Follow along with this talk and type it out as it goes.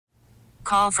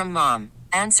Call from mom.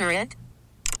 Answer it.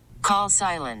 Call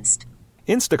silenced.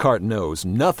 Instacart knows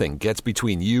nothing gets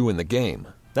between you and the game.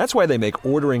 That's why they make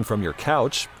ordering from your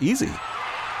couch easy.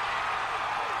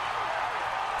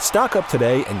 Stock up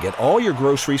today and get all your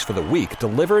groceries for the week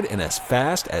delivered in as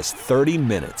fast as 30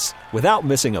 minutes without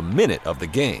missing a minute of the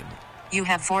game. You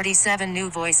have 47 new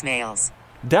voicemails.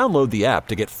 Download the app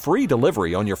to get free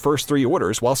delivery on your first 3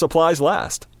 orders while supplies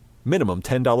last. Minimum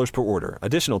 $10 per order.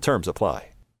 Additional terms apply.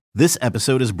 This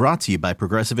episode is brought to you by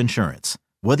Progressive Insurance.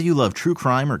 Whether you love true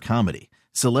crime or comedy,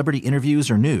 celebrity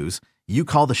interviews or news, you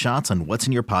call the shots on what's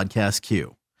in your podcast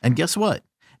queue. And guess what?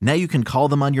 Now you can call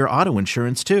them on your auto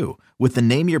insurance too with the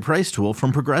Name Your Price tool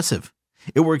from Progressive.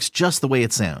 It works just the way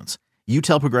it sounds. You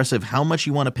tell Progressive how much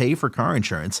you want to pay for car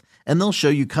insurance, and they'll show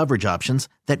you coverage options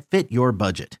that fit your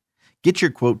budget. Get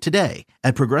your quote today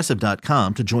at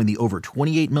Progressive.com to join the over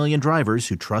 28 million drivers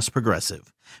who trust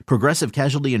Progressive. Progressive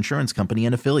Casualty Insurance Company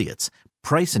and Affiliates.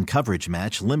 Price and coverage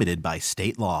match limited by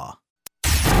state law.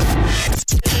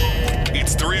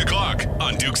 It's 3 o'clock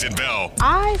on Dukes and Bell.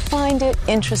 I find it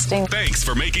interesting. Thanks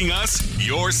for making us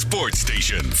your sports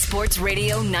station. Sports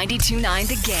Radio 92.9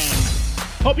 The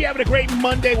Game. Hope you're having a great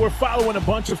Monday. We're following a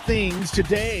bunch of things.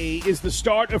 Today is the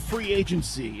start of free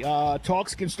agency.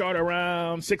 Talks can start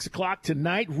around 6 o'clock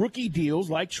tonight. Rookie deals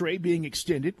like Trey being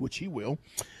extended, which he will,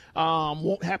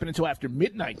 won't happen until after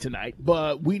midnight tonight,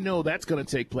 but we know that's going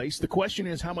to take place. The question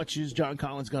is, how much is John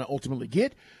Collins going to ultimately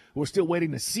get? We're still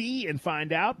waiting to see and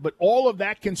find out, but all of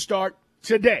that can start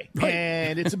today. Right.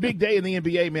 And it's a big day in the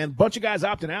NBA, man. Bunch of guys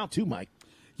opting out too, Mike.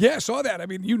 Yeah, I saw that. I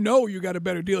mean, you got a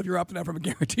better deal if you're opting out from a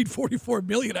guaranteed $44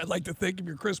 million. I'd like to think if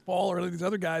you're Chris Paul or any of these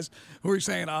other guys who are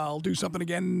saying, I'll do something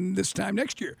again this time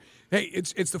next year. Hey,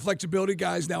 it's the flexibility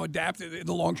guys now adapt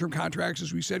the long-term contracts.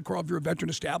 As we said, Carl, if you're a veteran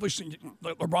established,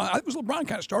 LeBron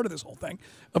kind of started this whole thing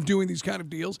of doing these kind of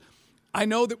deals. I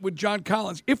know that with John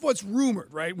Collins, if what's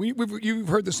rumored, right, you've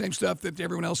heard the same stuff that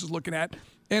everyone else is looking at,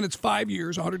 and it's 5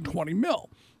 years, $120 million.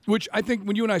 Which I think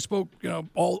when you and I spoke,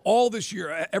 all this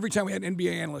year, every time we had an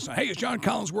NBA analyst on, hey, is John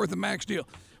Collins worth a max deal?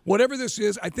 Whatever this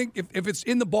is, I think if it's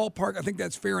in the ballpark, I think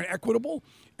that's fair and equitable.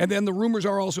 And then the rumors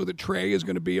are also that Trey is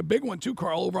going to be a big one too,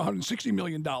 Carl, over $160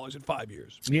 million in 5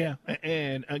 years. Yeah,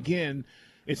 and again,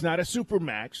 it's not a super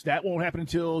max. That won't happen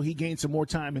until he gains some more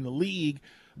time in the league.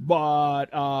 But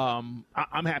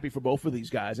I'm happy for both of these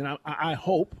guys. And I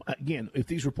hope, again, if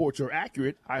these reports are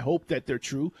accurate, I hope that they're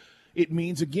true. It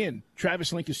means, again,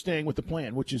 Travis Link is staying with the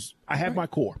plan, which is I have my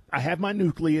core. I have my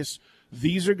nucleus.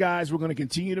 These are guys we're going to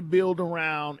continue to build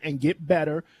around and get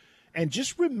better. And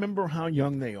just remember how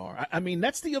young they are. I mean,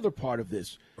 that's the other part of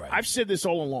this. Right. I've said this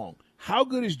all along. How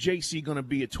good is JC going to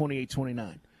be at 28,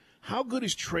 29? How good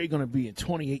is Trey going to be at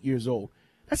 28 years old?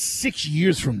 That's 6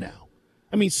 years from now.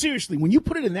 I mean, seriously, when you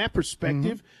put it in that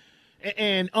perspective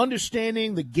and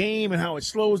understanding the game and how it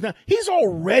slows down, he's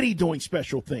already doing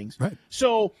special things. Right.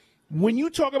 So – when you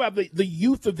talk about the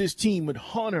youth of this team with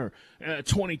Hunter,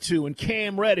 22, and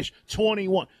Cam Reddish,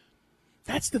 21,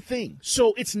 that's the thing.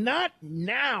 So it's not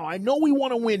now. I know we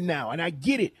want to win now, and I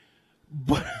get it.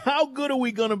 But how good are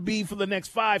we going to be for the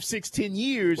next 5, 6, 10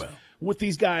 years with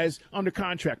these guys under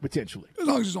contract potentially? As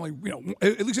long as there's only,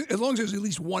 as long as there's at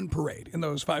least one parade in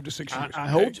those 5 to 6 years.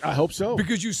 I hope so.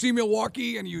 Because you see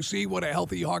Milwaukee and you see what a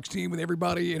healthy Hawks team with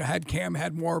everybody, had Cam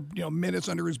had more, minutes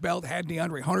under his belt, had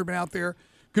DeAndre Hunter been out there.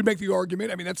 Could make the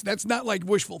argument. I mean, that's not like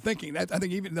wishful thinking. I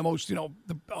think even the most, the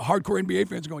hardcore NBA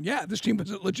fans are going, yeah, this team has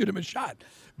a legitimate shot.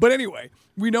 But anyway,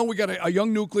 we know we got a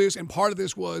young nucleus, and part of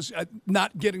this was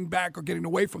not getting back or getting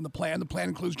away from the plan. The plan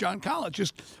includes John Collins.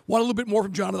 Just want a little bit more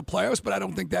from John in the playoffs, but I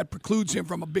don't think that precludes him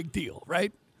from a big deal,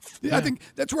 right? Yeah. I think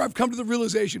that's where I've come to the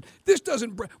realization. This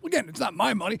doesn't again, it's not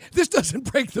my money. This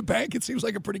doesn't break the bank. It seems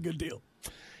like a pretty good deal.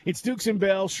 It's Dukes and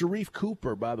Bell. Sharif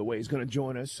Cooper, by the way, is going to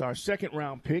join us. Our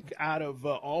second-round pick out of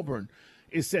Auburn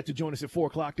is set to join us at 4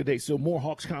 o'clock today. So more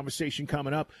Hawks conversation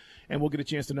coming up, and we'll get a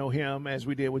chance to know him as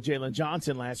we did with Jalen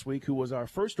Johnson last week, who was our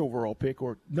first overall pick,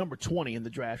 or number 20 in the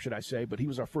draft, should I say, but he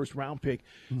was our first-round pick.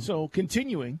 Mm-hmm. So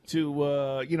continuing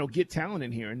to, get talent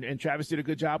in here, and Travis did a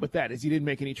good job with that, as he didn't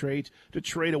make any trades to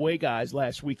trade away guys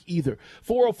last week either.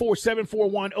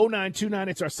 404-741-0929.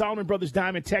 It's our Solomon Brothers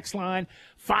Diamond text line.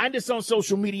 Find us on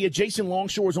social media. Jason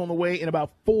Longshore is on the way in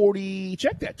about 20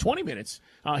 minutes.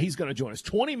 He's going to join us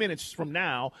 20 minutes from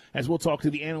now as we'll talk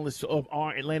to the analysts of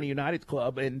our Atlanta United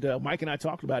club. And Mike and I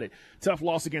talked about it. Tough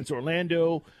loss against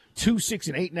Orlando,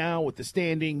 2-6-8 now with the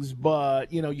standings.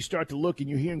 But, you start to look and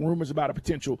you're hearing rumors about a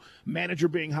potential manager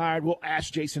being hired. We'll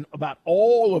ask Jason about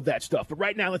all of that stuff. But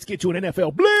right now, let's get to an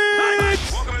NFL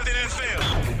Blitz. Welcome to the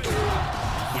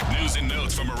NFL. With news and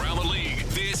notes from around the league,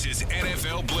 this This is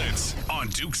NFL Blitz on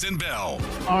Dukes and Bell.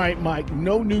 All right, Mike,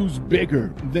 no news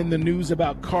bigger than the news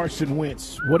about Carson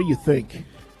Wentz. What do you think?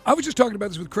 I was just talking about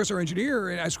this with Chris, our engineer,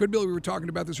 and Squidbilly, we were talking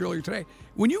about this earlier today.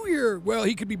 When you hear, well,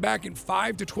 he could be back in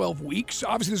 5 to 12 weeks,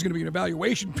 obviously there's going to be an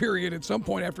evaluation period at some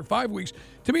point after 5 weeks.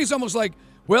 To me, it's almost like,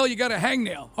 well, you got a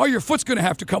hangnail. Oh, your foot's going to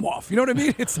have to come off. You know what I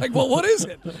mean? It's like, well, what is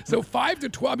it? So 5 to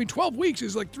 12, 12 weeks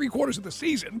is like 3/4 of the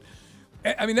season.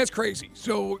 I mean, that's crazy.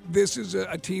 So this is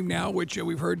a team now, which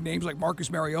we've heard names like Marcus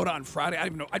Mariota on Friday. I don't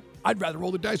even know. I'd rather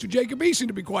roll the dice with Jacob Eason,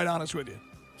 to be quite honest with you.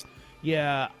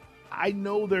 Yeah, I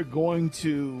know they're going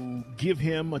to give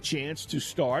him a chance to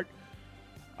start.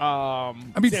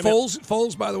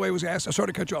 Foles, by the way, was asked. I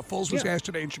started to cut you off. Foles was asked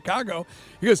today in Chicago.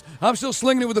 He goes, I'm still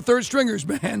slinging it with the third stringers,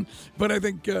 man. But I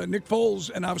think Nick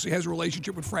Foles, and obviously has a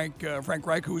relationship with Frank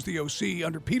Reich, who was the OC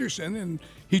under Peterson, and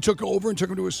he took over and took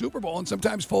him to a Super Bowl. And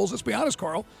sometimes Foles, let's be honest,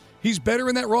 Carl, he's better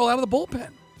in that role out of the bullpen.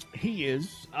 He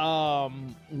is.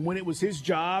 When it was his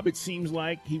job, it seems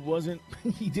like he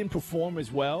didn't perform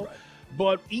as well. Right.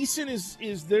 But Eason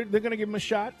is they're going to give him a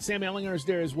shot. Sam Ehlinger is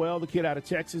there as well, the kid out of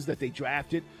Texas that they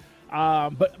drafted.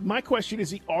 But my question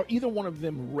is, are either one of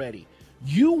them ready?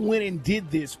 You went and did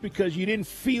this because you didn't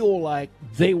feel like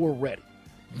they were ready.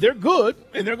 They're good,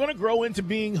 and they're going to grow into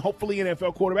being hopefully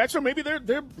NFL quarterbacks, or maybe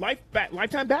they're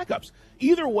lifetime backups.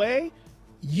 Either way,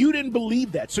 you didn't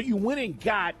believe that. So you went and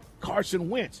got Carson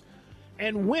Wentz.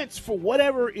 And Wentz, for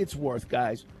whatever it's worth,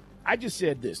 guys, I just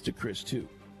said this to Chris, too.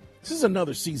 This is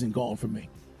another season gone for me.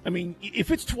 I mean, if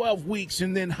it's 12 weeks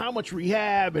and then how much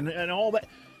rehab and all that,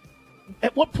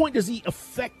 at what point does he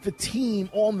affect the team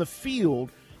on the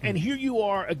field? And here you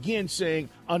are again saying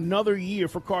another year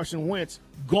for Carson Wentz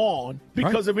gone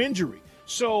because of injury.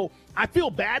 So I feel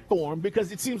bad for him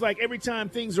because it seems like every time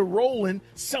things are rolling,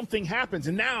 something happens.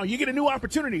 And now you get a new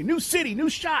opportunity, new city, new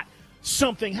shot,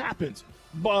 something happens.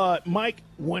 But, Mike,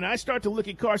 when I start to look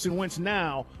at Carson Wentz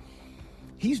now,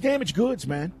 he's damaged goods,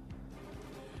 man.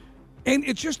 And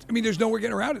it's just, I mean, there's nowhere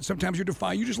getting around it. Sometimes you're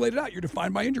defined, you just laid it out. You're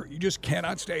defined by injury. You just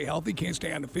cannot stay healthy, can't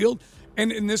stay on the field.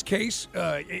 And in this case,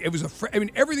 it was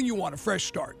everything you want, a fresh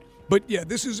start. But yeah,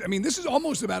 this is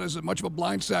almost about as much of a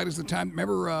blindside as the time,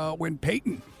 remember when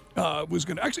Peyton was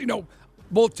going to, actually, no,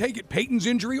 both take it, Peyton's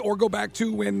injury or go back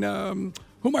to when, who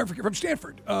am I forgetting, from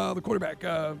Stanford, the quarterback,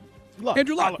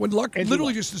 Andrew Luck. When Luck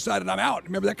literally just decided, I'm out.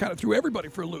 Remember, that kind of threw everybody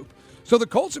for a loop. So the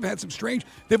Colts have had some strange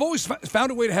 – they've always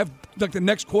found a way to have like the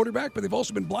next quarterback, but they've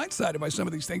also been blindsided by some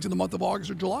of these things in the month of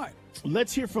August or July.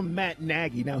 Let's hear from Matt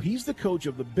Nagy. Now, he's the coach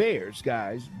of the Bears,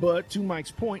 guys, but to Mike's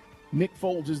point, Nick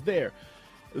Foles is there.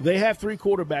 They have 3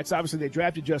 quarterbacks. Obviously, they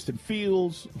drafted Justin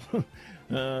Fields.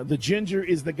 The Ginger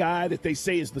is the guy that they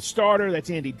say is the starter.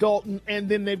 That's Andy Dalton. And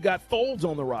then they've got Foles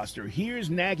on the roster. Here's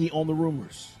Nagy on the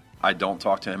rumors. I don't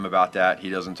talk to him about that.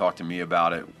 He doesn't talk to me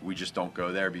about it. We just don't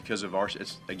go there because of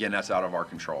that's out of our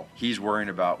control. He's worrying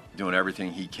about doing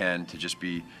everything he can to just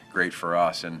be great for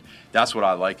us. And that's what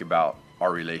I like about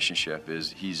our relationship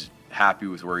is he's happy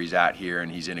with where he's at here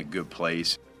and he's in a good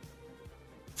place.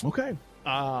 Okay.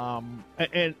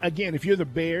 And again, if you're the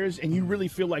Bears and you really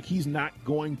feel like he's not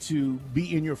going to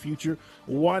be in your future,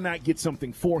 why not get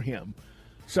something for him?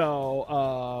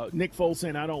 So Nick Foles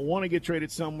saying, I don't want to get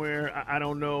traded somewhere. I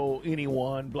don't know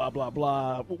anyone, blah, blah,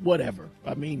 blah, whatever.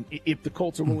 I mean, if the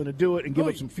Colts are willing to do it and give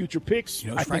up some future picks,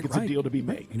 I think it's a deal to be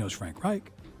made. He knows Frank Reich.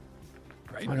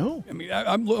 Right? I know. I mean,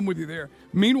 I'm with you there.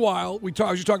 Meanwhile, I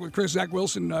was just talking with Chris, Zach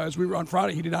Wilson, as we were on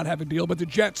Friday. He did not have a deal, but the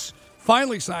Jets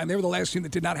finally signed. They were the last team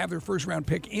that did not have their first-round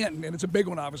pick in, and it's a big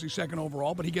one, obviously, second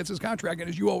overall, but he gets his contract. And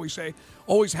as you always say,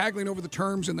 always haggling over the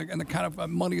terms and the kind of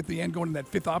money at the end going in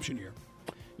that 5th option year.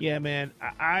 Yeah, man,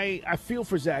 I feel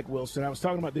for Zach Wilson. I was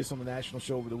talking about this on the national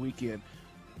show over the weekend.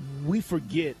 We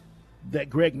forget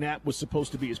that Greg Knapp was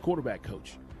supposed to be his quarterback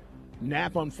coach.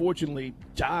 Knapp, unfortunately,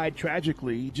 died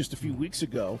tragically just a few weeks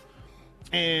ago,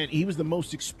 and he was the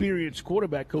most experienced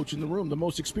quarterback coach in the room, the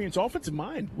most experienced offensive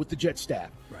mind with the Jets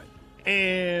staff. Right.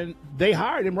 And they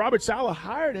hired him. Robert Saleh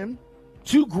hired him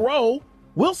to grow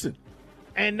Wilson.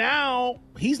 And now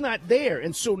he's not there.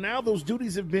 And so now those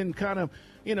duties have been kind of,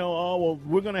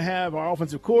 we're going to have our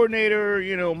offensive coordinator,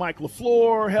 Mike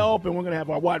LaFleur help, and we're going to have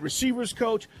our wide receivers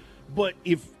coach. But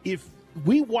if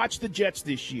we watch the Jets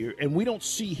this year and we don't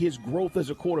see his growth as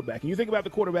a quarterback, and you think about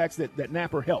the quarterbacks that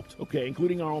Napper helped, okay,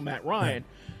 including our own Matt Ryan,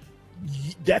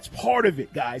 that's part of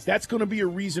it, guys. That's going to be a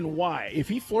reason why. If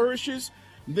he flourishes,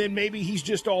 then maybe he's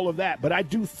just all of that. But I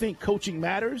do think coaching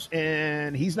matters,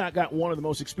 and he's not got one of the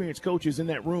most experienced coaches in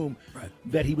that room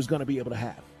that he was going to be able to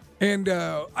have. And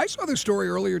I saw this story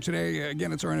earlier today.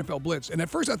 Again, it's our NFL Blitz. And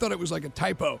at first I thought it was like a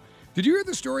typo. Did you hear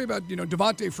the story about,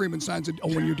 Devontae Freeman signs a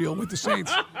one-year deal with the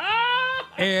Saints?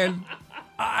 And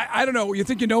I don't know. You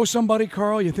think you know somebody,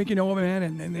 Carl? You think you know a man,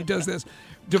 and he does this.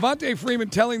 Devontae Freeman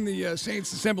telling the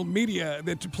Saints assembled media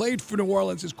that to play for New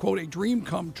Orleans is, quote, a dream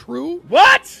come true.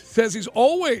 What? Says he's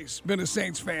always been a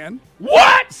Saints fan.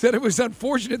 What? Said it was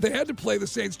unfortunate they had to play the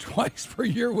Saints twice per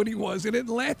year when he was in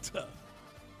Atlanta.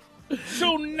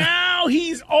 So now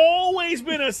he's always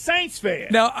been a Saints fan.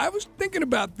 Now, I was thinking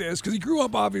about this because he grew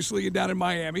up, obviously, down in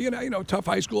Miami. And, tough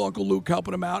high school, Uncle Luke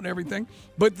helping him out and everything.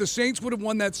 But the Saints would have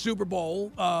won that Super Bowl,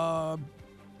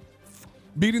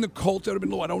 beating the Colts. That would have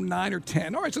been, 09 or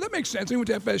 10. All right, so that makes sense. He went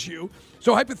to FSU.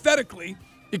 So, hypothetically,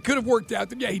 it could have worked out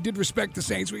that, he did respect the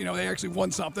Saints. They actually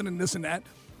won something and this and that.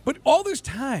 But all this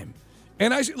time,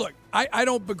 and I say, look, I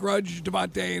don't begrudge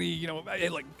Devontae any,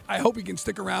 I hope he can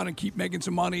stick around and keep making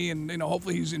some money and,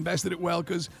 hopefully he's invested it well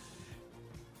because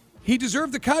he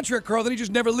deserved the contract, Carl, then he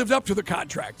just never lived up to the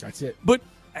contract. That's it. But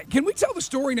can we tell the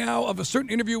story now of a certain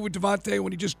interview with Devontae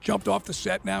when he just jumped off the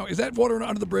set now? Is that water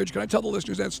under the bridge? Can I tell the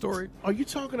listeners that story? Are you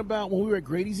talking about when we were at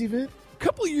Grady's event? A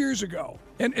couple of years ago.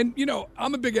 And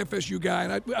I'm a big FSU guy,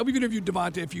 and I've interviewed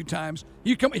Devontae a few times.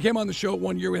 He came on the show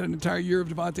one year. We had an entire year of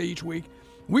Devontae each week.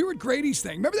 We were at Grady's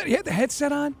thing. Remember that? He had the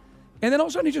headset on, and then all of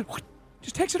a sudden he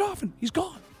just takes it off, and he's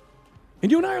gone.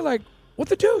 And you and I are like, what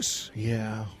the deuce?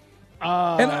 Yeah.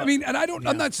 I'm not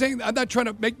saying, I'm not trying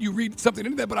to make you read something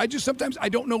into that, but sometimes I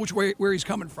don't know where he's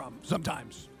coming from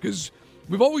sometimes. Because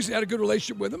we've always had a good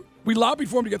relationship with him. We lobbied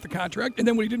for him to get the contract, and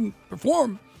then when he didn't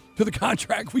perform to the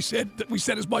contract, we said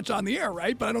as much on the air,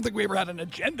 right? But I don't think we ever had an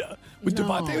agenda with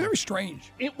Devontae. It was very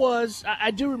strange. It was. I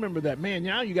do remember that. Man,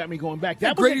 now you got me going back.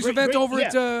 That was Grady's event over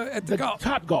at the golf.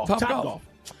 Top Golf.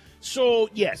 So,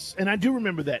 yes, and I do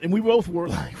remember that. And we both were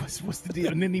like, what's the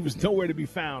deal? And then he was nowhere to be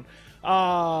found.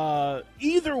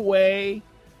 Either way,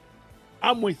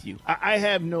 I'm with you. I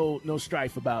have no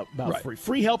strife about right. Free.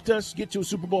 Free helped us get to a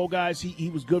Super Bowl, guys. He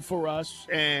was good for us.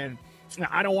 And now,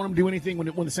 I don't want him to do anything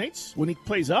when he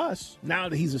plays us. Now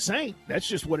that he's a Saint, that's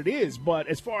just what it is. But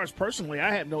as far as personally,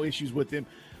 I have no issues with him.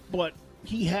 But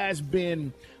he has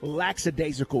been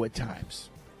lackadaisical at times.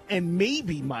 And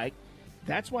maybe, Mike,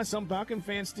 that's why some Falcon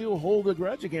fans still hold a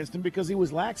grudge against him because he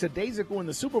was lackadaisical in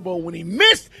the Super Bowl when he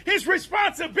missed his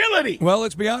responsibility. Well,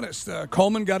 let's be honest.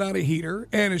 Coleman got out a heater,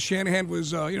 and as Shanahan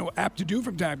was apt to do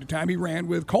from time to time, he ran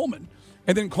with Coleman.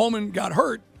 And then Coleman got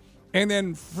hurt. And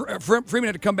then Freeman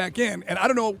had to come back in. And I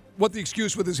don't know what the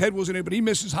excuse with his head was in it, but he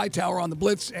misses Hightower on the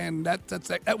blitz, and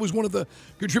that was one of the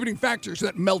contributing factors to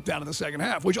that meltdown in the second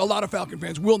half, which a lot of Falcon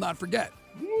fans will not forget.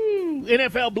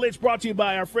 NFL Blitz brought to you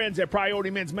by our friends at Priority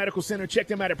Men's Medical Center. Check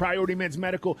them out at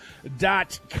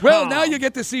PriorityMen'sMedical.com. Well, now you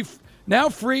get to see now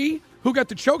Free, who got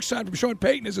the choke sign from Sean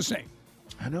Payton, is a Saint.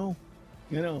 I know.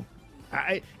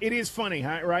 It is funny,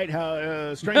 right?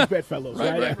 How strange bedfellows,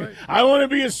 right? I want to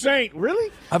be a Saint.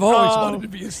 Really? I've always wanted to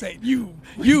be a Saint. You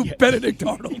Benedict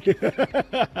Arnold.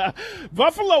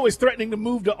 Buffalo is threatening to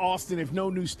move to Austin if no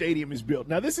new stadium is built.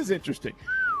 Now, this is interesting.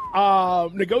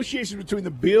 Negotiations between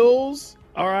the Bills,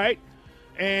 all right,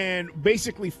 and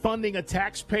basically funding a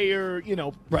taxpayer,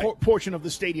 portion of the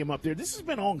stadium up there. This has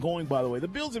been ongoing, by the way. The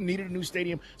Bills have needed a new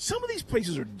stadium. Some of these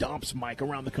places are dumps, Mike,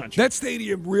 around the country. That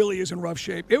stadium really is in rough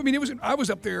shape. I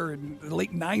was up there in the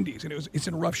late 90s, and it's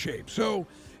in rough shape. So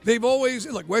they've always,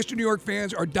 Western New York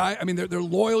fans are they're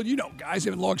loyal. Guys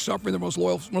have been long suffering. They're some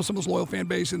of the most loyal fan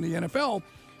base in the NFL.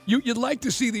 You'd like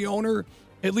to see the owner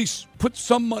at least put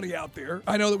some money out there.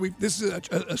 I know that this is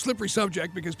a slippery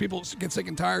subject because people get sick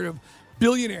and tired of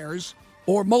billionaires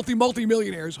or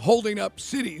multi-millionaires holding up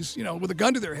cities, with a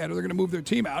gun to their head, or they're going to move their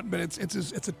team out. But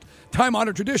it's a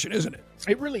time-honored tradition, isn't it?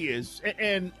 It really is.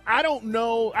 And I don't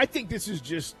know. I think this is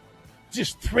just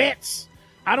threats.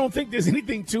 I don't think there's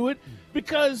anything to it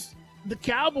because the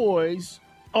Cowboys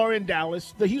are in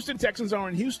Dallas. The Houston Texans are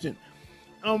in Houston.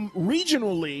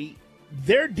 Regionally,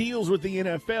 their deals with the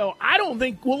NFL, I don't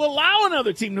think will allow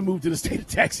another team to move to the state of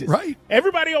Texas. Right.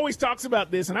 Everybody always talks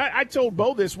about this, and I told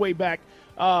Bo this way back.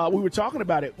 We were talking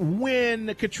about it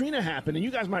when Katrina happened, and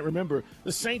you guys might remember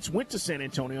the Saints went to San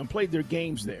Antonio and played their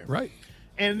games there. Right.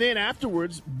 And then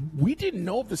afterwards, we didn't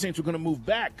know if the Saints were going to move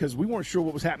back because we weren't sure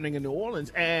what was happening in New Orleans.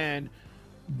 And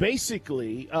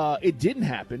basically, it didn't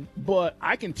happen. But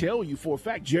I can tell you for a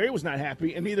fact, Jerry was not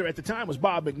happy, and neither at the time was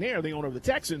Bob McNair, the owner of the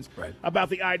Texans, about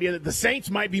the idea that the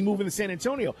Saints might be moving to San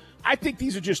Antonio. I think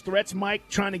these are just threats, Mike,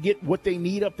 trying to get what they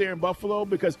need up there in Buffalo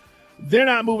because they're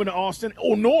not moving to Austin,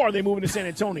 nor are they moving to San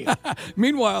Antonio.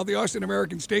 Meanwhile, the Austin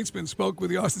American Statesman spoke with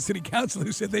the Austin City Council,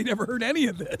 who said they never heard any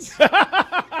of this.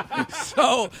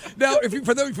 So now,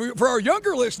 for our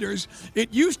younger listeners,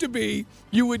 it used to be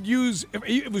you would use.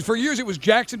 It was for years. It was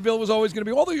Jacksonville was always going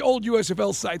to be all the old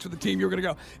USFL sites for the team you were going to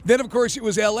go. Then of course it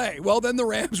was L.A. Well, then the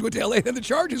Rams went to L.A. Then the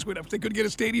Chargers went up. They couldn't get a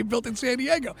stadium built in San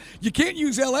Diego. You can't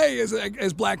use L.A.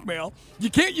 as blackmail. You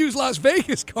can't use Las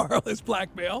Vegas, Carl, as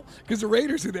blackmail because the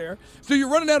Raiders are there. So you're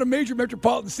running out of major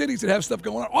metropolitan cities that have stuff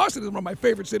going on. Austin is one of my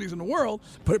favorite cities in the world,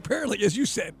 but apparently, as you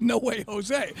said, no way,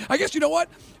 Jose. I guess you know what?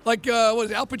 Like what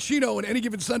is it, Al Pacino on Any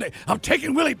Given Sunday? I'm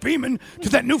taking Willie Beeman to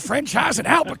that new franchise in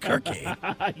Albuquerque.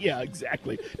 Yeah,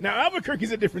 exactly. Now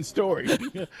Albuquerque's a different story,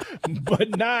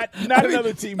 but not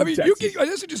another team. I mean, Texas.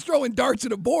 this is just throwing darts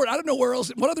at a board. I don't know where else.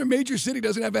 What other major city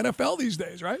doesn't have NFL these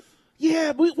days, right?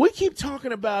 Yeah, we keep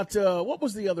talking about what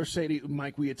was the other city,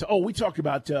 Mike? We talked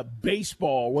about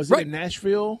baseball. Was it in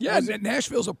Nashville? Yeah,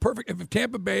 Nashville's a perfect. If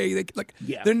Tampa Bay,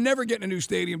 they're never getting a new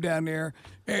stadium down there.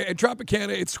 And Tropicana,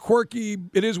 it's quirky.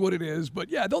 It is what it is. But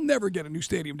yeah, they'll never get a new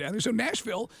stadium down there. So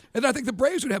Nashville, and I think the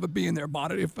Braves would have a bee in their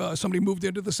bonnet if somebody moved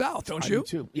into the South. Don't you? I do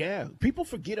too. Yeah, people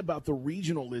forget about the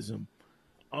regionalism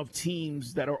of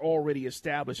teams that are already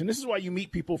established. And this is why you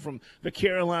meet people from the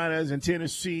Carolinas and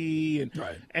Tennessee and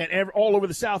all over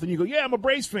the South, and you go, yeah, I'm a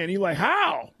Braves fan. And you're like,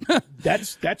 how?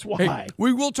 That's why. Hey,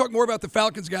 we will talk more about the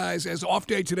Falcons guys as off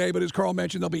day today, but as Carl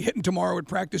mentioned, they'll be hitting tomorrow at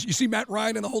practice. You see Matt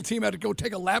Ryan and the whole team had to go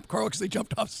take a lap, Carl, because they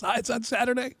jumped off sides on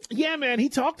Saturday? Yeah, man, he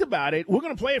talked about it. We're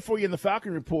going to play it for you in the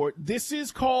Falcon Report. This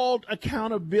is called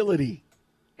accountability.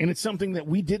 And it's something that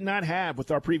we did not have with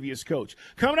our previous coach.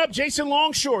 Coming up, Jason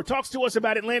Longshore talks to us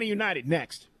about Atlanta United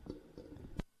next.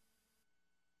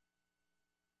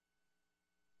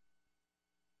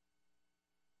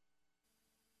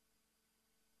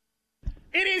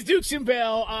 It is Dukes and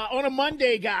Bell on a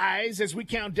Monday, guys, as we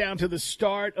count down to the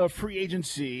start of free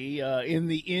agency in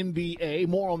the NBA.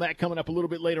 More on that coming up a little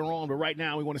bit later on. But right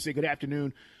now, we want to say good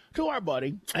afternoon to our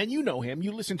buddy, and you know him.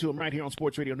 You listen to him right here on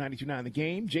Sports Radio 92.9 The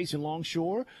Game, Jason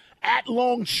Longshore, at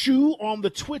Longshoe on the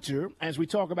Twitter, as we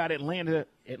talk about Atlanta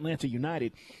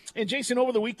United. And, Jason,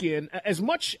 over the weekend, as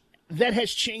much that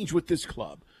has changed with this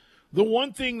club, the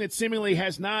one thing that seemingly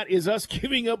has not is us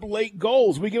giving up late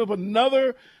goals. We give up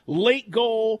another late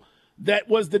goal that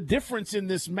was the difference in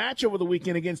this match over the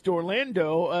weekend against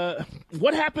Orlando.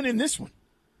 What happened in this one?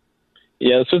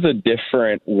 Yeah, this was a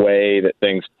different way that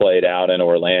things played out in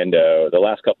Orlando. The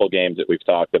last couple of games that we've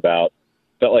talked about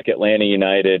felt like Atlanta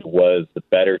United was the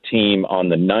better team on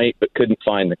the night, but couldn't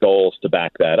find the goals to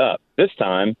back that up. This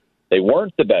time, they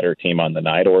weren't the better team on the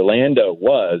night. Orlando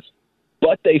was,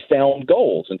 but they found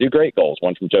goals and 2 great goals,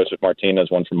 one from Joseph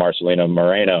Martinez, one from Marcelino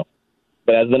Moreno.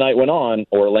 But as the night went on,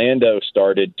 Orlando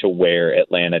started to wear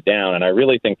Atlanta down, and I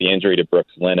really think the injury to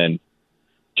Brooks Lennon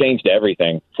changed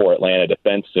everything for Atlanta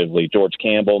defensively. George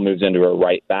Campbell moves into a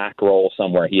right back role,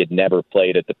 somewhere he had never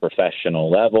played at the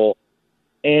professional level.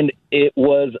 And it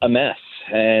was a mess.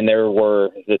 And there were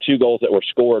the 2 goals that were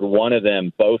scored, one of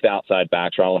them, both outside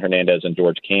backs, Ronald Hernandez and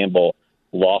George Campbell,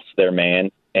 lost their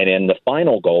man. And in the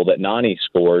final goal that Nani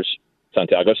scores,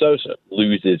 Santiago Sosa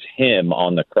loses him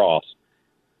on the cross.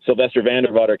 Sylvester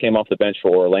Vandervater came off the bench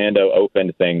for Orlando,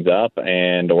 opened things up,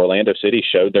 and Orlando City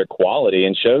showed their quality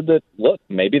and showed that, look,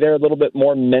 maybe they're a little bit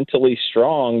more mentally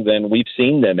strong than we've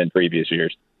seen them in previous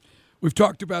years. We've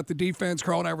talked about the defense.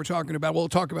 Carl and I were talking about, we'll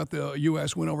talk about the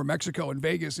U.S. win over Mexico and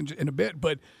Vegas in a bit,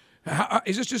 but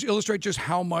is this just illustrate just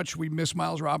how much we miss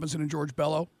Miles Robinson and George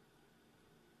Bello?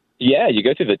 Yeah, you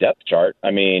go through the depth chart. I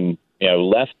mean,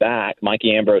 left back,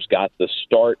 Mikey Ambrose got the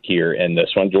start here in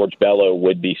this one. George Bello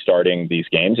would be starting these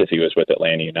games if he was with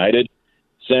Atlanta United.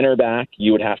 Center back,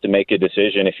 you would have to make a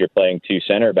decision if you're playing 2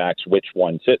 center backs, which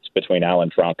one sits between Alan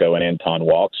Franco and Anton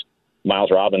Walkes. Miles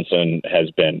Robinson has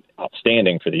been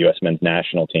outstanding for the U.S. men's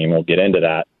national team. We'll get into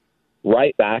that.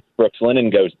 Right back, Brooks Lennon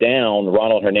goes down.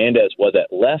 Ronald Hernandez was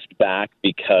at left back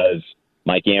because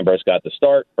Mike Ambrose got the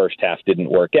start. First half didn't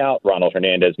work out. Ronald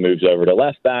Hernandez moves over to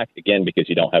left back, again, because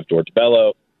you don't have George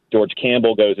Bello. George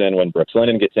Campbell goes in when Brooks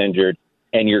Lennon gets injured,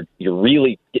 and you're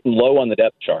really getting low on the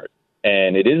depth chart.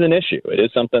 And it is an issue. It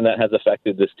is something that has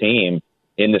affected this team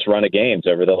in this run of games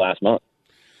over the last month.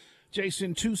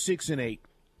 Jason, 2-6-8.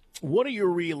 What are your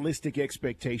realistic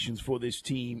expectations for this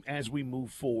team as we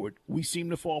move forward? We seem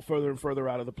to fall further and further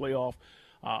out of the playoff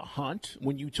hunt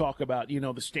when you talk about,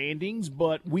 the standings,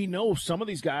 but we know some of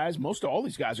these guys, most of all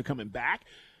these guys are coming back,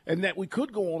 and that we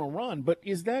could go on a run. But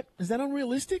is that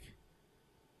unrealistic?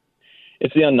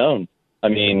 It's the unknown. I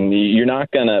mean, you're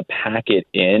not going to pack it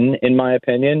in my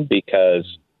opinion, because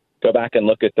go back and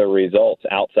look at the results.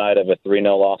 Outside of a 3-0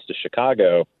 loss to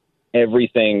Chicago,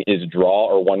 everything is draw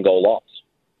or 1-goal loss.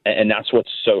 And that's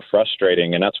what's so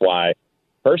frustrating. And that's why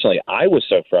personally, I was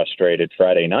so frustrated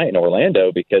Friday night in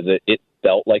Orlando because it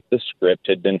felt like the script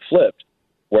had been flipped,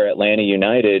 where Atlanta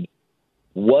United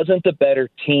wasn't the better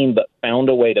team but found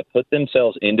a way to put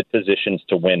themselves into positions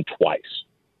to win twice.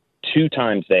 2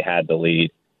 times they had the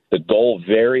lead. The goal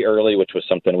very early, which was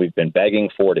something we've been begging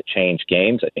for to change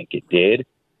games. I think it did.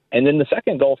 And then the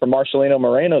second goal from Marcelino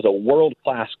Moreno is a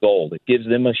world-class goal that gives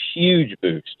them a huge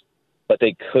boost, but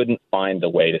they couldn't find the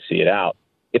way to see it out.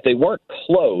 If they weren't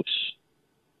close,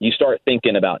 you start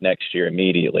thinking about next year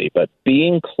immediately. But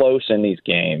being close in these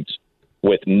games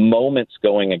with moments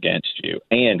going against you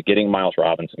and getting Miles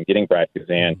Robinson, getting Brad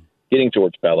Guzan, getting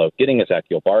George Bello, getting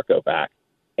Ezequiel Barco back,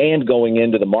 and going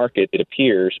into the market, it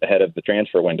appears, ahead of the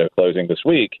transfer window closing this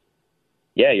week,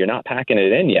 yeah, you're not packing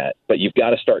it in yet, but you've got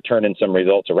to start turning some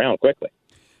results around quickly.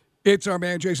 It's our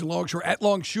man, Jason Longshore, at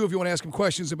Longshoe, if you want to ask him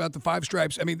questions about the Five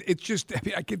Stripes. I mean, it's just,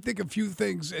 I can think of a few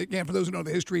things. Again, for those who know the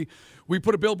history, we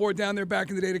put a billboard down there back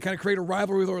in the day to kind of create a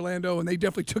rivalry with Orlando, and they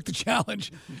definitely took the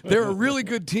challenge. They're a really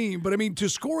good team. But, I mean, to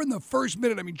score in the first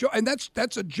minute, I mean, and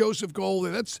that's a Joseph goal.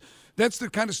 That's the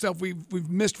kind of stuff we've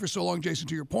missed for so long, Jason,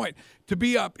 to your point. To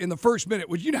be up in the first minute,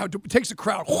 which, you know, it takes the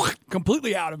crowd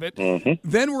completely out of it. Mm-hmm.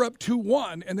 Then we're up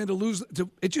 2-1, and then to lose,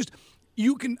 it just –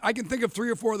 I can think of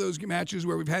 3 or 4 of those matches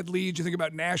where we've had leads. You think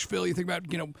about Nashville. You think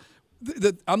about, you know,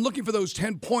 I'm looking for those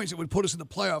 10 points that would put us in the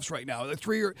playoffs right now. The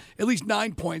 3 or at least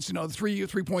 9 points. You know, 3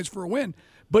 points for a win.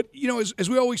 But you know, as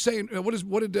we always say, what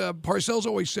did Parcells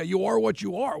always say? You are what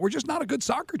you are. We're just not a good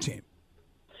soccer team.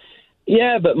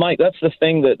 Yeah, but Mike, that's the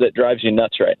thing that drives you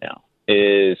nuts right now.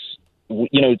 Is,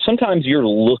 you know, sometimes you're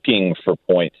looking for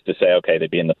points to say, okay,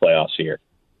 they'd be in the playoffs here.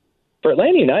 For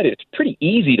Atlanta United, it's pretty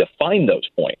easy to find those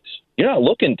points. You're not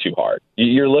looking too hard.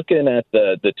 You're looking at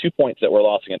the 2 points that were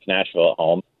lost against Nashville at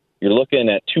home. You're looking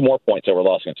at 2 more points that were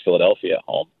lost against Philadelphia at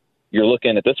home. You're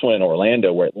looking at this one in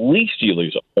Orlando where at least you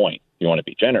lose a point if you want to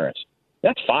be generous.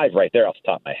 That's 5 right there off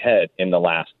the top of my head in the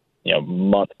last, you know,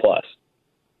 month plus.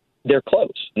 They're close,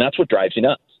 and that's what drives you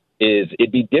nuts. Is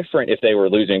it'd be different if they were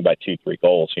losing by 2-3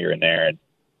 goals here and there, and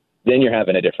then you're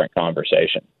having a different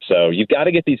conversation. So you've got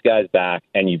to get these guys back,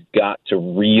 and you've got to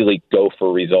really go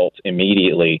for results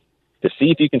immediately to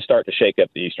see if you can start to shake up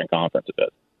the Eastern Conference a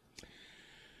bit.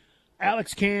 Alec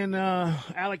Kann,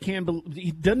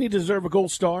 doesn't he deserve a gold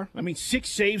star? I mean, 6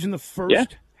 saves in the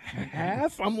first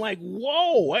half? I'm like,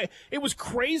 whoa. It was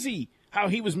crazy how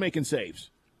he was making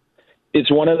saves. It's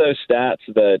one of those stats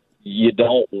that you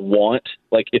don't want.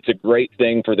 Like, it's a great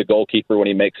thing for the goalkeeper when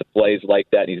he makes plays like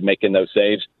that and he's making those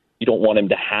saves. You don't want him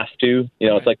to have to. You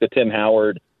know, It's like the Tim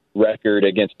Howard record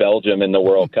against Belgium in the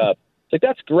World Cup. It's like,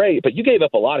 that's great, but you gave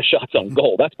up a lot of shots on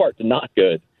goal. That part's not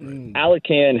good. Alec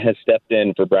Kann has stepped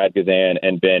in for Brad Guzan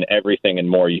and been everything and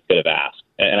more you could have asked.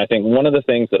 And I think one of the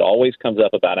things that always comes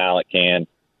up about Alec Kann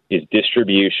is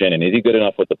distribution, and is he good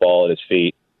enough with the ball at his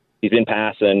feet? He's been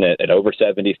passing at over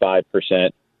 75%.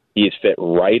 He's fit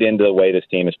right into the way this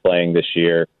team is playing this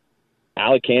year.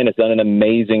 Alec Kann has done an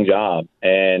amazing job,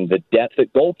 and the depth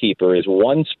at goalkeeper is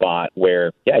one spot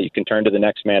where, yeah, you can turn to the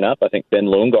next man up. I think Ben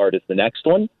Lundgaard is the next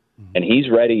one, and he's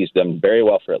ready. He's done very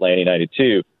well for Atlanta United,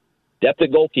 too. Depth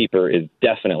at goalkeeper is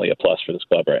definitely a plus for this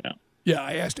club right now. Yeah,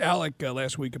 I asked Alec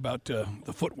last week about the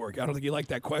footwork. I don't think he liked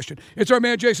that question. It's our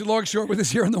man Jason Longshore with us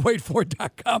here on the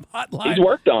WaitFor.com hotline. He's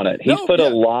worked on it. He's put a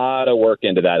lot of work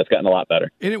into that. It's gotten a lot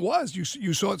better. And it was.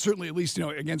 You saw it certainly, at least, you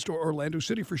know, against Orlando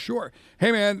City for sure.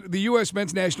 Hey, man, the U.S.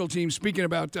 men's national team, speaking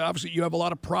about, obviously, you have a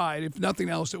lot of pride, if nothing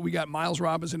else, that we got Miles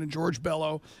Robinson and George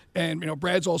Bello, and, you know,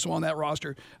 Brad's also on that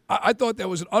roster. I thought that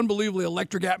was an unbelievably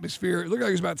electric atmosphere. It looked like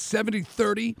it was about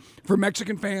 70-30 for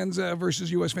Mexican fans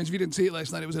versus U.S. fans. If you didn't see it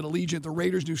last night, it was at Allegiant, the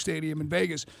Raiders' new stadium in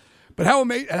Vegas. But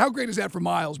how great is that for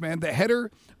Miles, man? The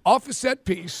header off a set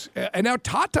piece. And now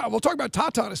Tata, we'll talk about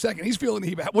Tata in a second. He's feeling the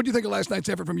heat. What do you think of last night's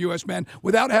effort from U.S. men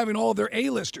without having all of their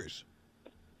A-listers?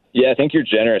 Yeah, I think you're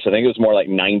generous. I think it was more like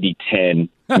 90-10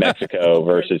 Mexico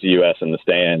versus U.S. in the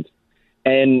stands.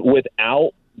 And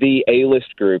without the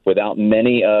A-list group, without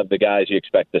many of the guys you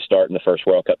expect to start in the first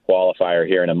World Cup qualifier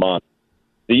here in a month,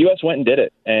 the U.S. went and did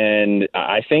it. And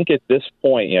I think at this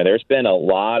point, you know, there's been a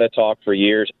lot of talk for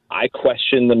years. I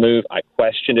questioned the move. I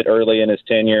questioned it early in his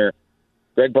tenure.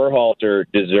 Greg Berhalter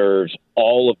deserves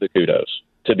all of the kudos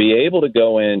to be able to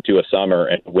go into a summer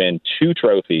and win 2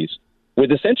 trophies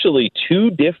with essentially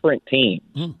 2 different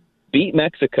teams, beat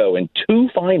Mexico in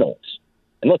 2 finals.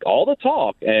 And look, all the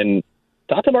talk, and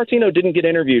Tata Martino didn't get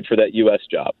interviewed for that U.S.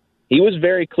 job. He was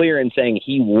very clear in saying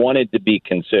he wanted to be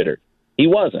considered. He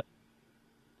wasn't.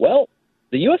 Well,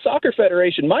 the U.S. Soccer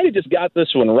Federation might have just got this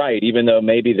one right, even though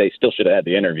maybe they still should have had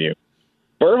the interview.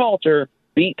 Berhalter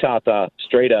beat Tata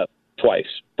straight up twice.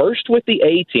 First with the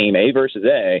A team, A versus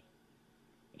A,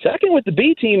 second with the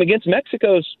B team against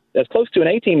Mexico's as close to an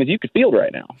A team as you could field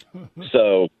right now.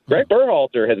 So Greg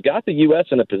Berhalter has got the U.S.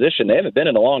 in a position they haven't been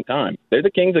in a long time. They're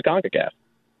the kings of CONCACAF.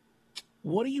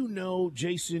 What do you know,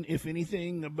 Jason, if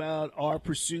anything, about our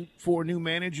pursuit for a new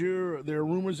manager? There are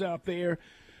rumors out there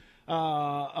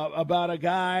about a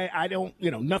guy.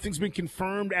 Nothing's been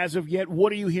confirmed as of yet.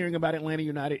 What are you hearing about Atlanta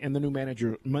United and the new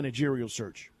managerial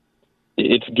search?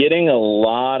 It's getting a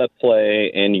lot of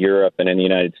play in Europe and in the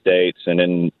United States and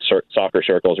in soccer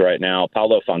circles right now.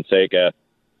 Paulo Fonseca,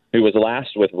 who was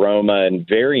last with Roma and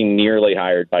very nearly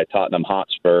hired by Tottenham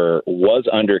Hotspur, was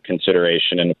under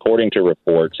consideration and, according to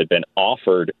reports, had been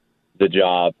offered the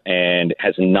job and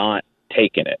has not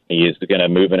taken it. He is going to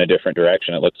move in a different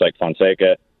direction. It looks like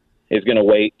Fonseca is going to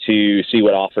wait to see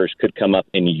what offers could come up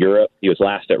in Europe. He was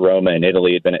last at Roma in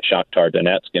Italy, had been at Shakhtar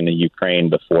Donetsk in the Ukraine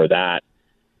before that.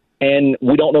 And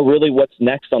we don't know really what's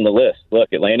next on the list.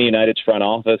 Look, Atlanta United's front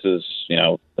office is,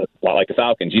 a lot like the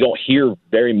Falcons. You don't hear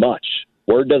very much.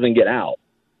 Word doesn't get out.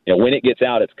 When it gets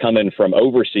out, it's coming from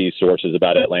overseas sources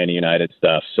about Atlanta United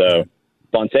stuff. So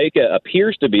Fonseca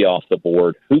appears to be off the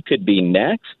board. Who could be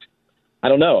next? I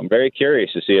don't know. I'm very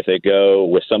curious to see if they go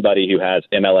with somebody who has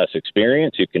MLS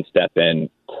experience, who can step in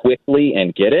quickly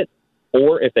and get it,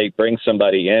 or if they bring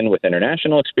somebody in with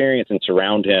international experience and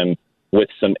surround him with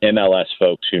some MLS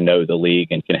folks who know the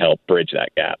league and can help bridge that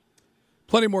gap.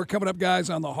 Plenty more coming up, guys,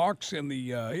 on the Hawks and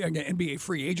the NBA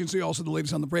free agency. Also, the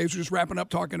latest on the Braves. We're just wrapping up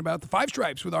talking about the Five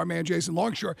Stripes with our man Jason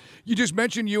Longshore. You just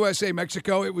mentioned USA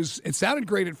Mexico. It sounded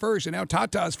great at first, and now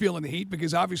Tata's feeling the heat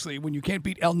because obviously when you can't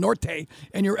beat El Norte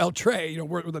and you're El Tre,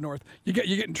 we're with the North, you get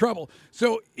in trouble.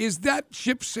 So is that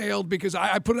ship sailed? Because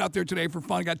I put it out there today for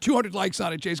fun. I got 200 likes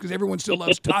on it, Jason, because everyone still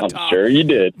loves Tata. I'm sure you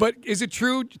did. But is it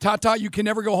true, Tata? You can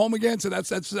never go home again. So that's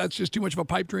just too much of a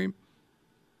pipe dream.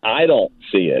 I don't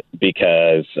see it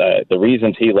because the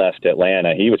reasons he left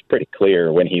Atlanta, he was pretty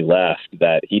clear when he left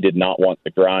that he did not want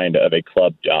the grind of a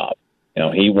club job.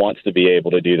 He wants to be able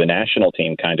to do the national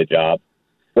team kind of job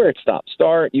where it's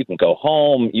stop-start. You can go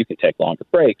home. You can take longer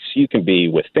breaks. You can be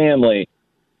with family.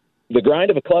 The grind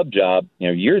of a club job,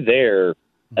 you're there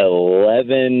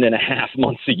 11 and a half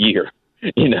months a year.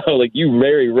 You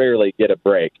very rarely get a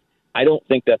break. I don't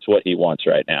think that's what he wants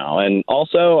right now. And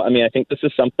also, I think this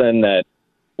is something that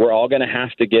we're all going to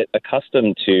have to get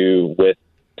accustomed to with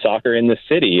soccer in the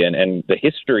city and the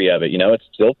history of it. It's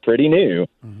still pretty new.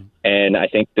 Mm-hmm. And I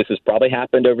think this has probably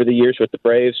happened over the years with the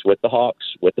Braves, with the Hawks,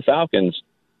 with the Falcons.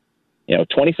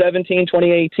 2017,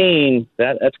 2018,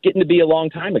 that's getting to be a long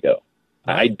time ago.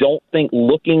 Right. I don't think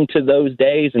looking to those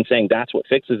days and saying that's what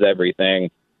fixes everything,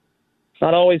 it's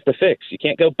not always the fix. You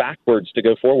can't go backwards to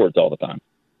go forwards all the time.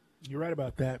 You're right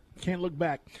about that. Can't look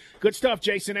back. Good stuff,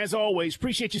 Jason, as always.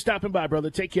 Appreciate you stopping by, brother.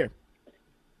 Take care.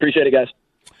 Appreciate it, guys.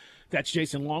 That's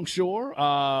Jason Longshore.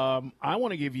 I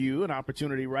want to give you an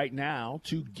opportunity right now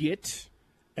to get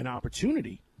an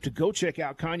opportunity to go check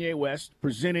out Kanye West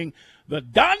presenting the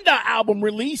Donda album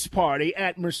release party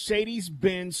at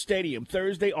Mercedes-Benz Stadium,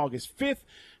 Thursday, August 5th,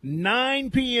 9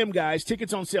 p.m., guys.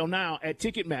 Tickets on sale now at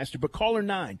Ticketmaster, but caller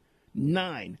 9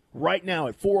 right now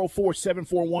at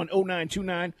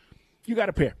 404-741-0929. You got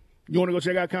a pair. You want to go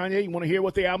check out Kanye? You want to hear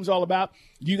what the album's all about?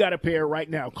 You got a pair right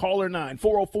now. Caller 9,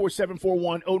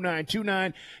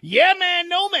 404-741-0929. Yeah, man,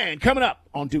 no man. Coming up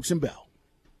on Dukes and Bell.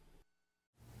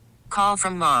 Call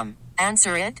from mom.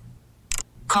 Answer it.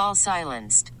 Call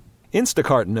silenced.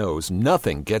 Instacart knows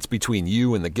nothing gets between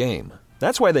you and the game.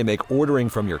 That's why they make ordering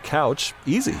from your couch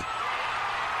easy.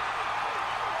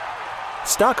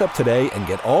 Stock up today and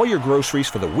get all your groceries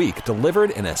for the week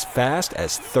delivered in as fast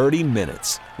as 30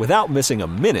 minutes without missing a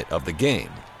minute of the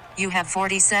game. You have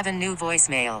 47 new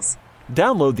voicemails.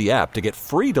 Download the app to get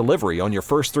free delivery on your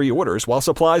first 3 orders while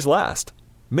supplies last.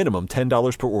 Minimum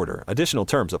 $10 per order. Additional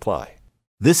terms apply.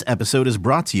 This episode is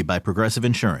brought to you by Progressive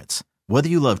Insurance. Whether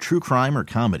you love true crime or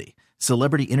comedy,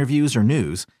 celebrity interviews or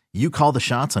news, you call the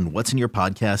shots on what's in your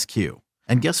podcast queue.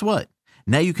 And guess what?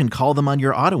 Now you can call them on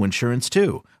your auto insurance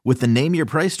too with the Name Your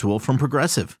Price tool from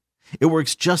Progressive. It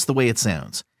works just the way it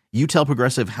sounds. You tell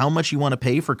Progressive how much you want to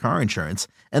pay for car insurance,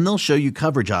 and they'll show you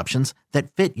coverage options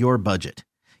that fit your budget.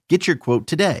 Get your quote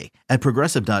today at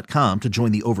Progressive.com to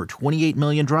join the over 28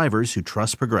 million drivers who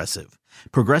trust Progressive.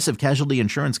 Progressive Casualty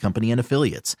Insurance Company and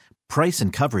Affiliates. Price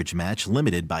and coverage match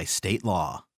limited by state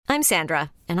law. I'm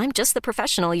Sandra, and I'm just the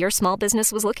professional your small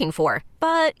business was looking for.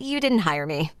 But you didn't hire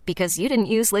me because you didn't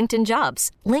use LinkedIn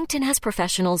Jobs. LinkedIn has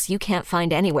professionals you can't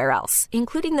find anywhere else,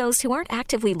 including those who aren't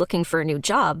actively looking for a new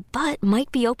job, but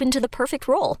might be open to the perfect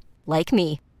role, like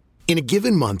me. In a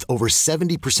given month, over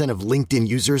 70% of LinkedIn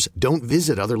users don't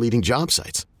visit other leading job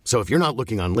sites. So if you're not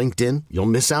looking on LinkedIn, you'll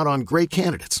miss out on great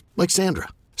candidates like Sandra.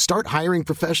 Start hiring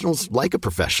professionals like a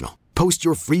professional. Post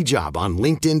your free job on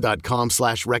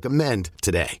linkedin.com/recommend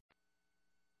today.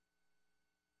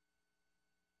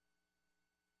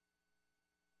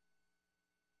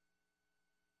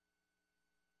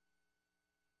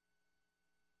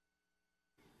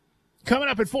 Coming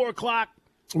up at 4 o'clock,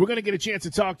 we're going to get a chance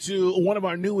to talk to one of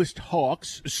our newest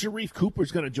Hawks. Sharif Cooper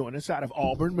is going to join us out of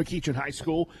Auburn, McEachern High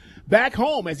School, back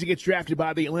home as he gets drafted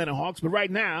by the Atlanta Hawks. But right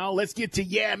now, let's get to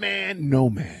Yeah Man, No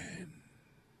Man.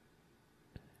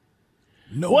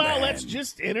 Let's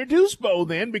just introduce Bo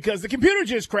then, because the computer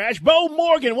just crashed. Bo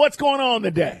Morgan, what's going on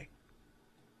today?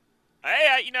 Hey,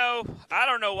 I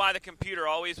don't know why the computer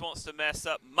always wants to mess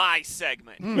up my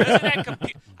segment. Doesn't that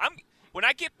when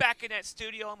I get back in that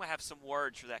studio, I'm going to have some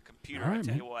words for that computer. Right, I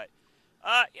tell you what.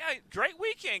 Great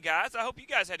weekend, guys. I hope you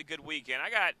guys had a good weekend. I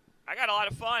got a lot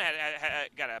of fun.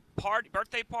 Got a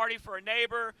birthday party for a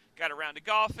neighbor. Got a round of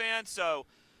golf in. So,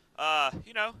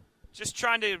 just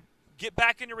trying to get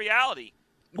back into reality.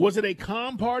 Was it a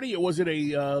calm party or was it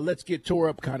a let's get tore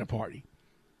up kind of party?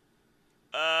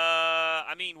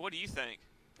 What do you think?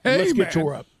 Hey, let's get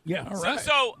tore up. Yeah. All right.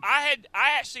 So I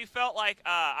actually felt like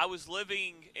I was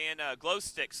living in a glow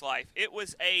sticks life.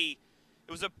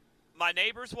 My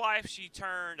neighbor's wife. She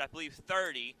turned, I believe,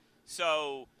 30.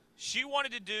 So she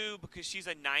wanted to do, because she's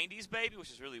a 90s baby,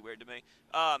 which is really weird to me.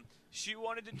 She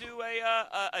wanted to do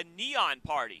a neon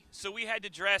party. So we had to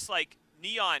dress like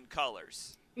neon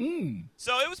colors.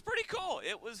 So it was pretty cool.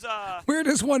 It was. Where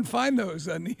does one find those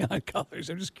neon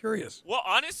colors? I'm just curious. Well,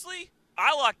 honestly,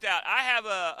 I lucked out. I have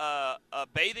a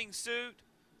bathing suit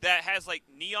that has like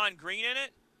neon green in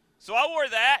it. So I wore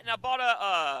that, and I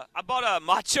bought a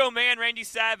Macho Man Randy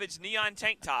Savage neon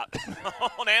tank top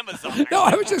on Amazon. No,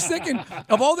 I was just thinking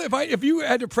of all the if you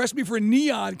had to press me for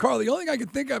neon, Carl, the only thing I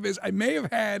could think of is I may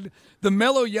have had the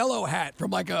Mellow Yellow hat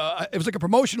from it was like a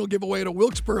promotional giveaway at a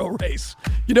Wilkesboro race.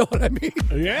 You know what I mean?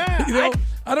 Yeah.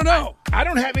 I don't know. I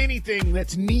don't have anything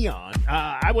that's neon.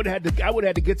 I would have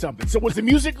to get something. So was the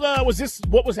music? Was this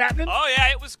what was happening? Oh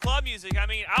yeah, it was club music. I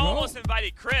mean, I almost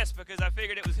invited Chris because I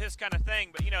figured it was his kind of thing,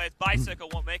 but his bicycle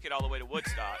won't make it all the way to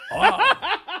Woodstock.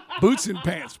 Boots and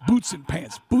pants, boots and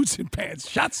pants, boots and pants.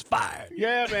 Shots fired.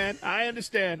 Yeah, man. I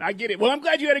understand. I get it. Well, I'm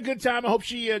glad you had a good time. I hope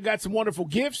she got some wonderful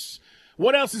gifts.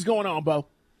 What else is going on, Bo?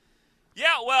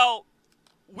 Yeah, well,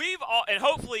 and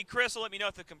hopefully Chris will let me know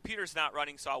if the computer's not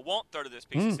running, so I won't throw to this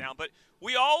piece of sound. But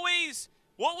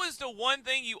what was the one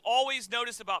thing you always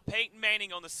noticed about Peyton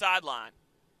Manning on the sideline?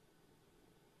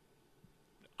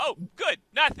 Oh, good.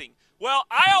 Nothing. Well,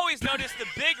 I always noticed the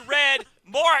big red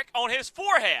mark on his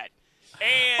forehead.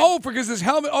 And because his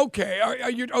helmet. Okay.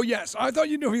 Yes. I thought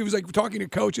he was like talking to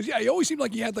coaches. Yeah, he always seemed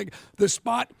like he had like the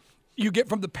spot you get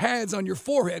from the pads on your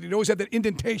forehead. He'd always had that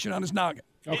indentation on his noggin.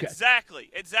 Okay. Exactly.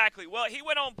 Well, he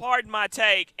went on Pardon My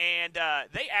Take, and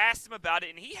they asked him about it,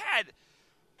 and he had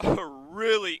a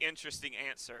really interesting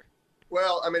answer.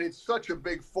 Well, it's such a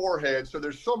big forehead, so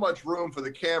there's so much room for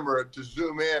the camera to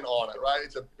zoom in on it, right?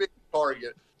 It's a big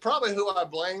target. Probably who I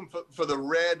blame for the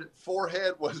red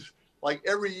forehead was, like,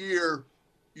 every year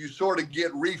you sort of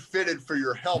get refitted for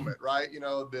your helmet, right?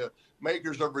 The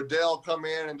makers of Riddell come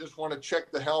in and just want to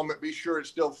check the helmet, be sure it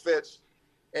still fits.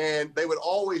 And they would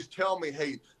always tell me,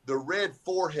 hey, the red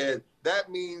forehead,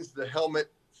 that means the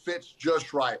helmet fits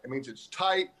just right. It means it's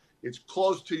tight, it's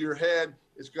close to your head,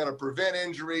 it's going to prevent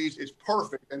injuries, it's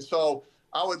perfect. And so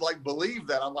I would believe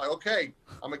that. I'm like, okay,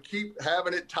 I'm going to keep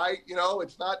having it tight.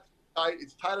 It's not tight.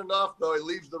 It's tight enough, though it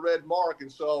leaves the red mark.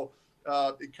 And so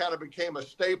it kind of became a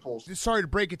staple. Sorry to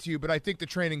break it to you, but I think the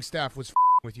training staff was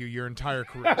with you your entire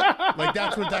career.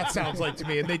 That's what that sounds like to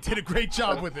me, and they did a great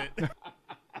job with it.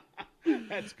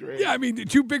 That's great. Yeah,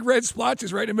 two big red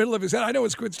splotches right in the middle of his head. I know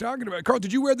what Squid's talking about. Carl,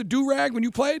 did you wear the do-rag when you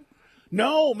played?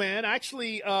 No, man.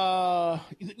 Actually, it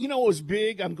was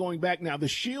big. I'm going back now. The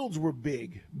shields were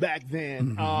big back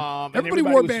then. Everybody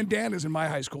wore bandanas in my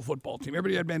high school football team.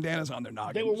 Everybody had bandanas on their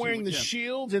noggin. They were wearing the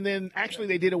shields, and then actually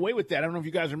they did away with that. I don't know if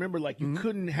you guys remember, you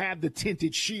couldn't have the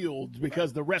tinted shields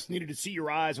because the refs needed to see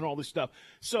your eyes and all this stuff.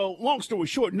 So long story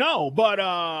short, no.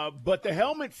 But the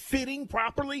helmet fitting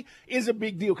properly is a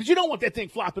big deal because you don't want that thing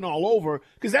flopping all over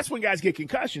because that's when guys get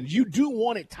concussions. You do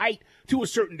want it tight to a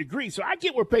certain degree. So I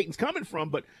get where Peyton's coming from,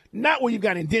 but not where you've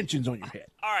got indentions on your head.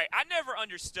 All right, I never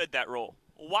understood that rule.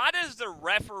 Why does the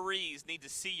referees need to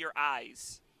see your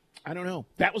eyes? I don't know.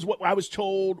 That was what I was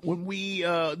told when we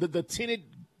the tinted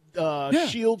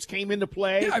Shields came into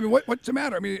play. Yeah, I mean, what's the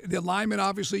matter? I mean, the alignment,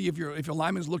 obviously, if your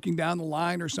lineman's looking down the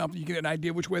line or something, you get an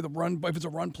idea which way if it's a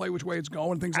run play, which way it's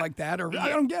going, things like that. Or I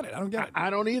don't get it. I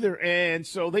don't either. And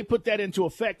so they put that into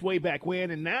effect way back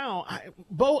when. And now,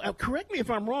 Bo, correct me if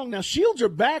I'm wrong. Now, shields are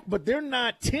back, but they're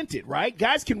not tinted, right?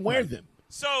 Guys can wear them.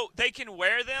 So they can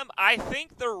wear them. I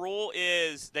think the rule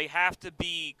is they have to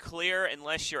be clear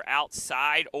unless you're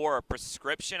outside or a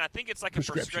prescription. I think it's like a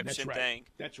prescription thing.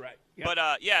 That's right. Yep.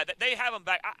 But they have them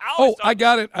back. I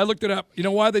got it. I looked it up. You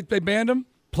know why they banned them?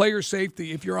 Player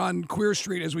safety. If you're on Queer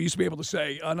Street, as we used to be able to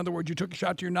say, in other words, you took a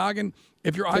shot to your noggin.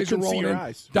 If your eyes are rolling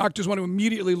in, doctors want to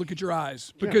immediately look at your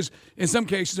eyes because in some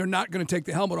cases they're not going to take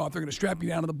the helmet off. They're going to strap you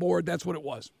down to the board. That's what it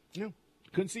was. Yeah,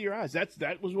 couldn't see your eyes.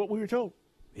 That was what we were told.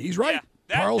 He's right. Yeah.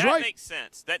 Carl's that right. Makes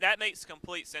sense. That makes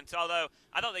complete sense. Although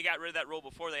I thought they got rid of that rule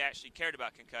before they actually cared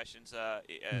about concussions,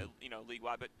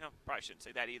 league-wide. But no, probably shouldn't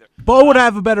say that either. Bo would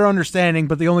have a better understanding,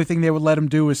 but the only thing they would let him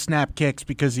do is snap kicks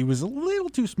because he was a little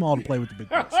too small to play with the big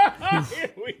boys.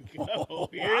 Here we go.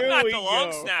 I'm not the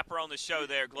long snapper on the show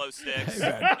there, Glow Sticks. You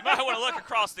might want to look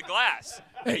across the glass.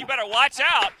 You better watch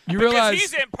out because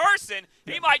he's in person.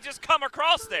 He might just come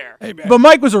across there. Hey, man. But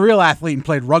Mike was a real athlete and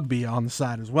played rugby on the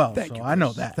side as well, I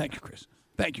know that. Thank you, Chris.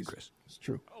 Thank you, Chris. It's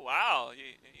true. Oh, wow.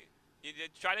 You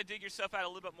did try to dig yourself out a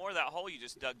little bit more of that hole you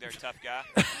just dug there, tough guy.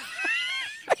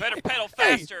 Better pedal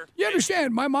faster. Hey, you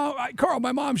understand, my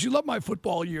mom, she loved my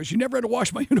football years. She never had to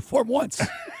wash my uniform once.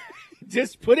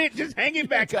 just hang it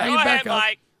back up. Go ahead,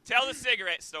 Mike. Tell the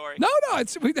cigarette story. No,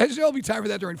 there'll be time for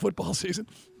that during football season.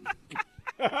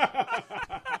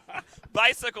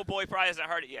 Bicycle Boy probably hasn't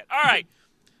heard it yet. All right,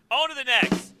 on to the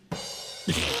next.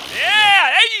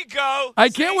 Yeah, there you go. I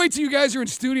can't wait till you guys are in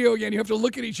studio again. You have to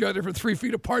look at each other from 3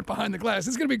 feet apart behind the glass.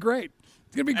 It's going to be great.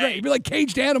 It's going to be great. It'll be like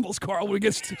caged animals, Carl, when we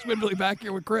get Swindley back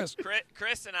here with Chris.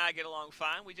 Chris and I get along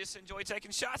fine. We just enjoy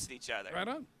taking shots at each other. Right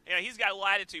on. Yeah, he's got a little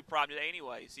attitude problem today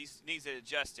anyways. He needs it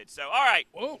adjusted. So, all right.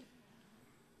 Whoa.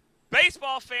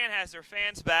 Baseball fan has their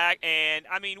fans back, and,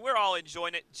 I mean, we're all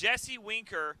enjoying it. Jesse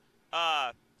Winker.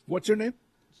 What's her name?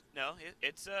 No,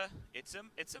 it's a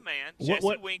man. What?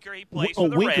 Jesse Winker. He plays for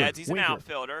the Reds. He's an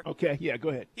outfielder. Okay, yeah, go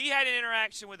ahead. He had an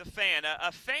interaction with a fan.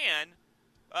 A fan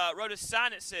wrote a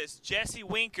sign that says, "Jesse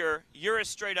Winker, you're a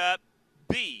straight-up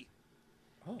B."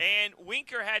 Oh. And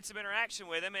Winker had some interaction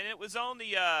with him, and it was on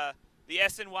the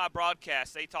SNY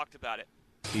broadcast. They talked about it.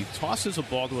 He tosses a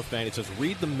ball to a fan. He says,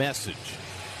 "Read the message."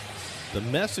 The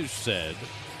message said,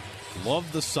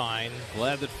 "Love the sign.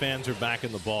 Glad that fans are back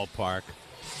in the ballpark."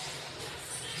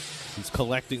 He's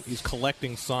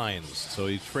collecting signs. So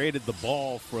he traded the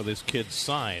ball for this kid's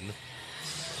sign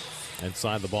and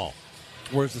signed the ball.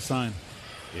 Where's the sign?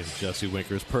 In Jesse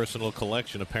Winker's personal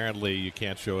collection. Apparently you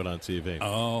can't show it on TV.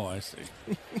 Oh, I see.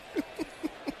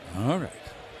 All right.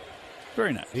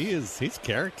 Very nice. He's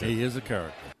character. He is a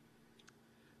character.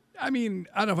 I mean,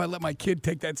 I don't know if I let my kid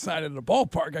take that sign in the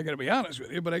ballpark, I got to be honest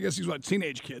with you, but I guess he's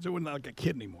teenage kids. I wouldn't like a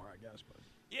kid anymore, I guess. But.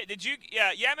 Yeah, did you?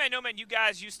 Yeah, man, no, man. You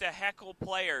guys used to heckle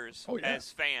players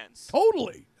as fans.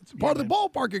 Totally, it's part of the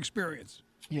ballpark experience.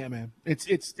 Yeah, man, it's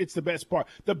the best part.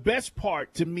 The best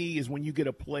part to me is when you get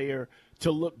a player to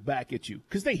look back at you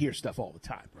because they hear stuff all the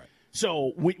time. Right.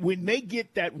 So when they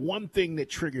get that one thing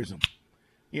that triggers them,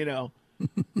 you know.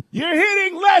 You're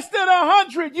hitting less than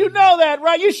 100. You know that,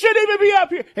 right? You shouldn't even be up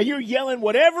here. And you're yelling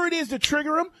whatever it is to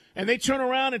trigger them, and they turn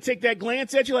around and take that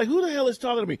glance at you like, who the hell is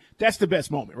talking to me? That's the best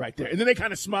moment right there. And then they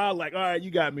kind of smile like, all right, you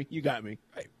got me. You got me.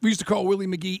 We used to call Willie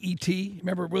McGee E.T.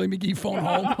 Remember Willie McGee phone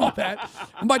home, all that?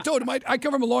 And I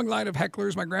come from a long line of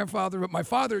hecklers, my grandfather, but my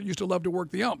father used to love to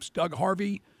work the umps. Doug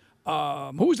Harvey.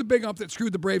 Who was the big ump that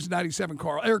screwed the Braves in 97,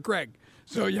 Carl? Eric Gregg.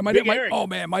 So yeah, my dad,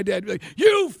 my dad would be like,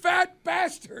 "You fat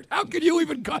bastard! How could you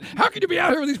be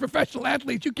out here with these professional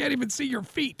athletes? You can't even see your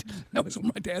feet." That was one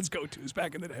of my dad's go-tos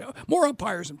back in the day. More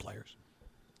umpires and players.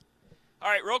 All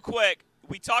right, real quick,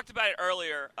 we talked about it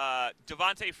earlier.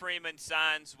 Devontae Freeman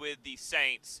signs with the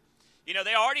Saints. You know,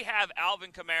 they already have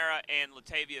Alvin Kamara and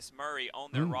Latavius Murray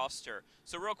on their roster.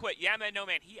 So real quick, yeah, man, no,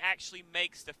 man, he actually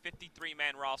makes the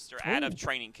 53-man roster out of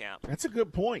training camp. That's a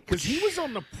good point because he was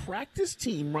on the practice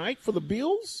team, right, for the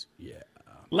Bills? Yeah.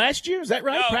 Last year, is that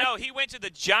right? No, he went to the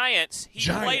Giants.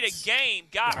 He played a game,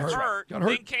 got hurt,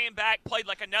 then came back, played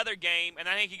like another game, and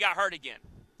I think he got hurt again.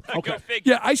 Okay. Go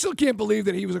figure. Yeah, I still can't believe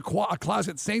that he was a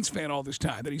closet Saints fan all this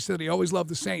time, that he said he always loved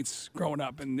the Saints growing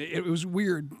up. And it was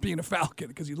weird being a Falcon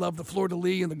because he loved the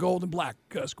fleur-de-lis and the gold and black,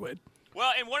 Squid.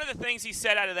 Well, and one of the things he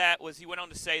said out of that was he went on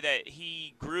to say that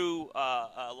he grew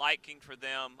a liking for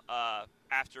them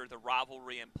after the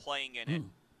rivalry and playing in it.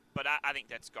 But I think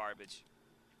that's garbage.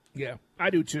 Yeah, I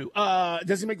do too.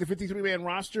 Does he make the 53-man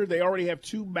roster? They already have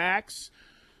two backs.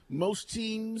 Most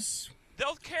teams,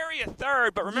 they'll carry a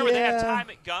third, but remember they have Ty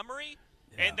Montgomery,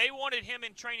 and they wanted him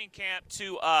in training camp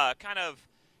to kind of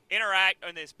interact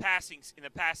in the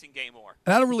passing game more.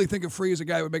 And I don't really think of Free as a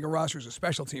guy who would make a roster as a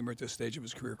special teamer at this stage of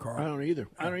his career, Carl. I don't either.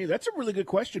 That's a really good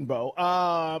question, Bo.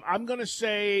 I'm going to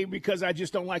say, because I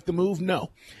just don't like the move,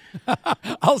 no.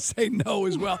 I'll say no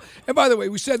as well. And by the way,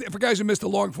 we said, for guys who missed the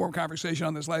long-form conversation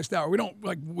on this last hour, we don't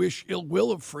wish ill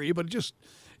will of Free, but it just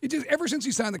ever since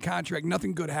he signed the contract,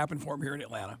 nothing good happened for him here in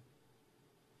Atlanta.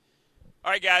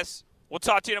 All right, guys. We'll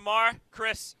talk to you tomorrow.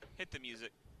 Chris, hit the music.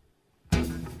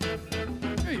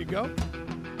 There you go.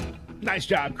 Nice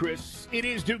job, Chris. It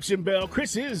is Dukes and Bell.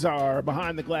 Chris is our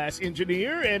behind-the-glass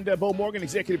engineer, and Bo Morgan,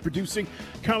 executive producing.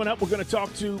 Coming up, we're going to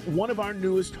talk to one of our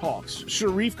newest Hawks.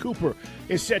 Sharif Cooper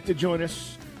is set to join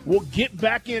us. We'll get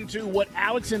back into what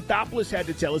Alex Anthopoulos had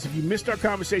to tell us. If you missed our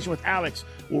conversation with Alex,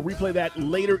 we'll replay that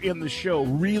later in the show.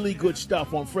 Really good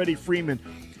stuff on Freddie Freeman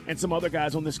and some other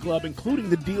guys on this club,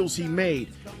 including the deals he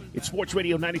made. It's Sports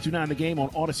Radio 92.9 The Game on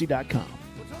Odyssey.com.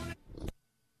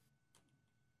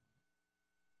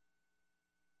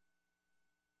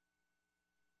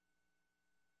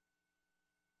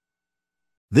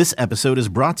 This episode is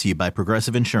brought to you by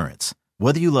Progressive Insurance.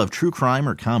 Whether you love true crime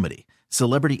or comedy,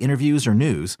 celebrity interviews or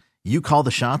news, you call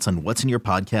the shots on what's in your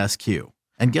podcast queue.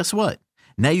 And guess what?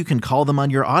 Now you can call them on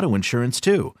your auto insurance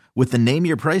too with the Name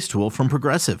Your Price tool from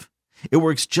Progressive. It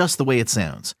works just the way it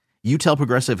sounds. You tell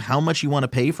Progressive how much you want to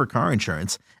pay for car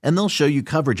insurance, and they'll show you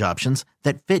coverage options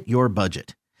that fit your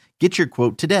budget. Get your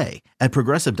quote today at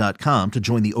Progressive.com to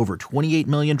join the over 28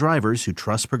 million drivers who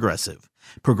trust Progressive.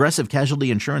 Progressive Casualty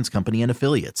Insurance Company and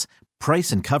Affiliates.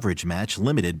 Price and coverage match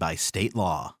limited by state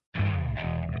law.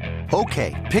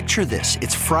 Okay, picture this.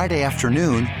 It's Friday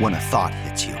afternoon when a thought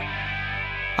hits you.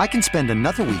 I can spend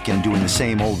another weekend doing the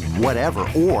same old whatever,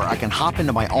 or I can hop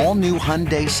into my all-new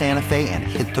Hyundai Santa Fe and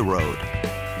hit the road.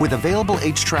 With available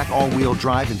H-Track all-wheel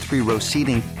drive and 3-row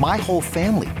seating, my whole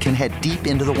family can head deep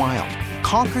into the wild.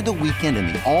 Conquer the weekend in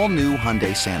the all-new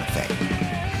Hyundai Santa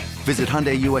Fe. Visit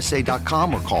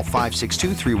HyundaiUSA.com or call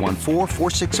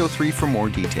 562-314-4603 for more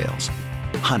details.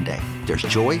 Hyundai, there's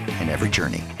joy in every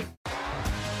journey.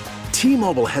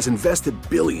 T-Mobile has invested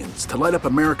billions to light up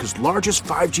America's largest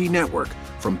 5G network,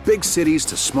 from big cities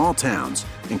to small towns,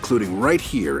 including right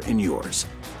here in yours.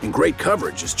 And great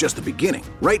coverage is just the beginning.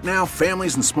 Right now,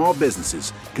 families and small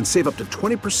businesses can save up to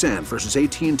 20% versus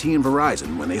AT&T and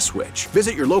Verizon when they switch.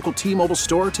 Visit your local T-Mobile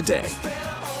store today.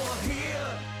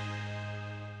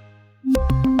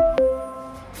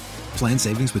 Plan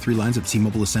savings with 3 lines of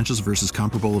T-Mobile Essentials versus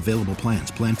comparable available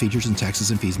plans. Plan features and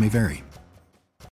taxes and fees may vary.